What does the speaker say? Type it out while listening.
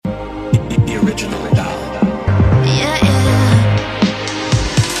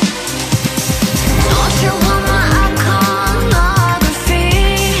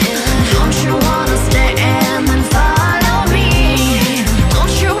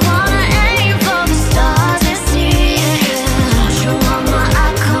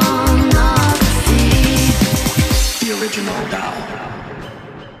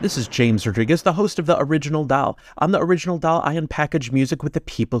This is James Rodriguez, the host of The Original Doll. On The Original Doll, I unpackage music with the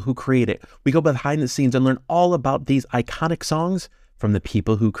people who create it. We go behind the scenes and learn all about these iconic songs from the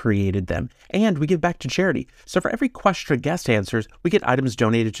people who created them. And we give back to charity. So for every question a guest answers, we get items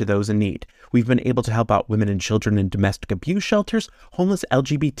donated to those in need. We've been able to help out women and children in domestic abuse shelters, homeless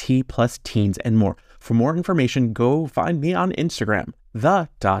LGBT plus teens, and more. For more information, go find me on Instagram,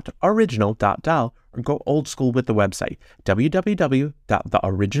 the.original.doll, or go old school with the website,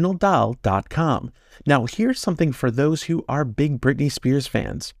 www.theoriginaldoll.com. Now, here's something for those who are big Britney Spears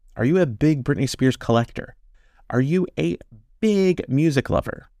fans. Are you a big Britney Spears collector? Are you a big music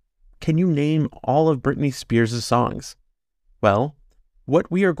lover? Can you name all of Britney Spears' songs? Well,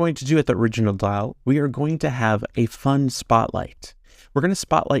 what we are going to do at The Original Doll, we are going to have a fun spotlight. We're going to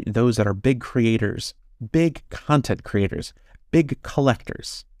spotlight those that are big creators, big content creators, big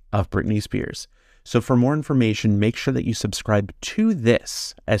collectors of Britney Spears. So for more information, make sure that you subscribe to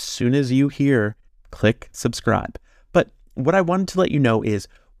this. As soon as you hear, click subscribe. But what I wanted to let you know is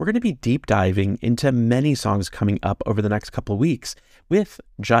we're going to be deep diving into many songs coming up over the next couple of weeks with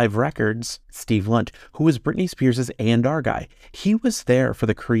Jive Records' Steve Lunt, who was Britney Spears' A&R guy. He was there for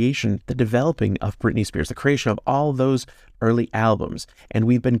the creation, the developing of Britney Spears, the creation of all those early albums. And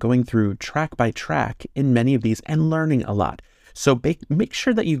we've been going through track by track in many of these and learning a lot. So make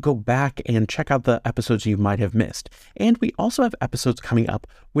sure that you go back and check out the episodes you might have missed. And we also have episodes coming up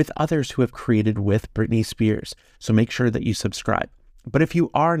with others who have created with Britney Spears. So make sure that you subscribe. But if you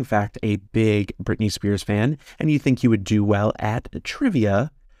are, in fact, a big Britney Spears fan and you think you would do well at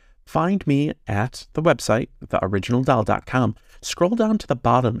trivia, find me at the website, theoriginaldoll.com. Scroll down to the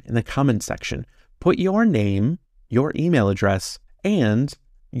bottom in the comment section. Put your name, your email address, and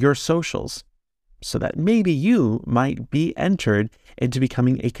your socials, so that maybe you might be entered into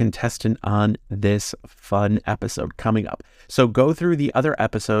becoming a contestant on this fun episode coming up. So go through the other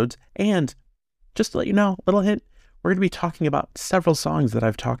episodes, and just to let you know, little hint, we're going to be talking about several songs that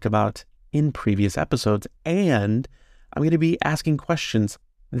I've talked about in previous episodes, and I'm going to be asking questions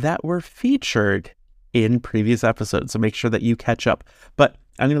that were featured in previous episodes, so make sure that you catch up. But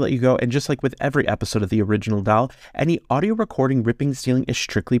I'm going to let you go, and just like with every episode of The Original Doll, any audio recording, ripping, stealing is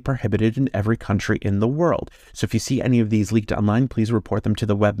strictly prohibited in every country in the world. So if you see any of these leaked online, please report them to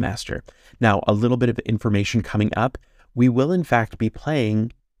the webmaster. Now, a little bit of information coming up. We will, in fact, be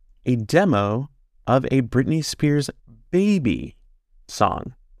playing a demo of a Britney Spears Baby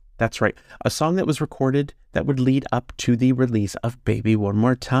song. That's right, a song that was recorded that would lead up to the release of Baby One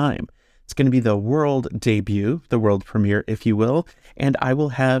More Time. It's going to be the world debut, the world premiere, if you will, and I will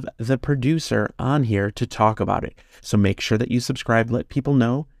have the producer on here to talk about it. So make sure that you subscribe, let people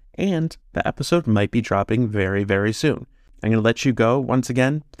know, and the episode might be dropping very, very soon. I'm going to let you go. Once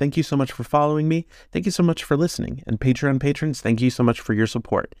again, thank you so much for following me. Thank you so much for listening. And Patreon patrons, thank you so much for your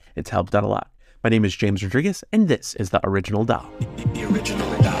support. It's helped out a lot. My name is James Rodriguez, and this is The Original Doll. The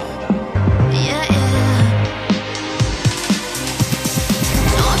Original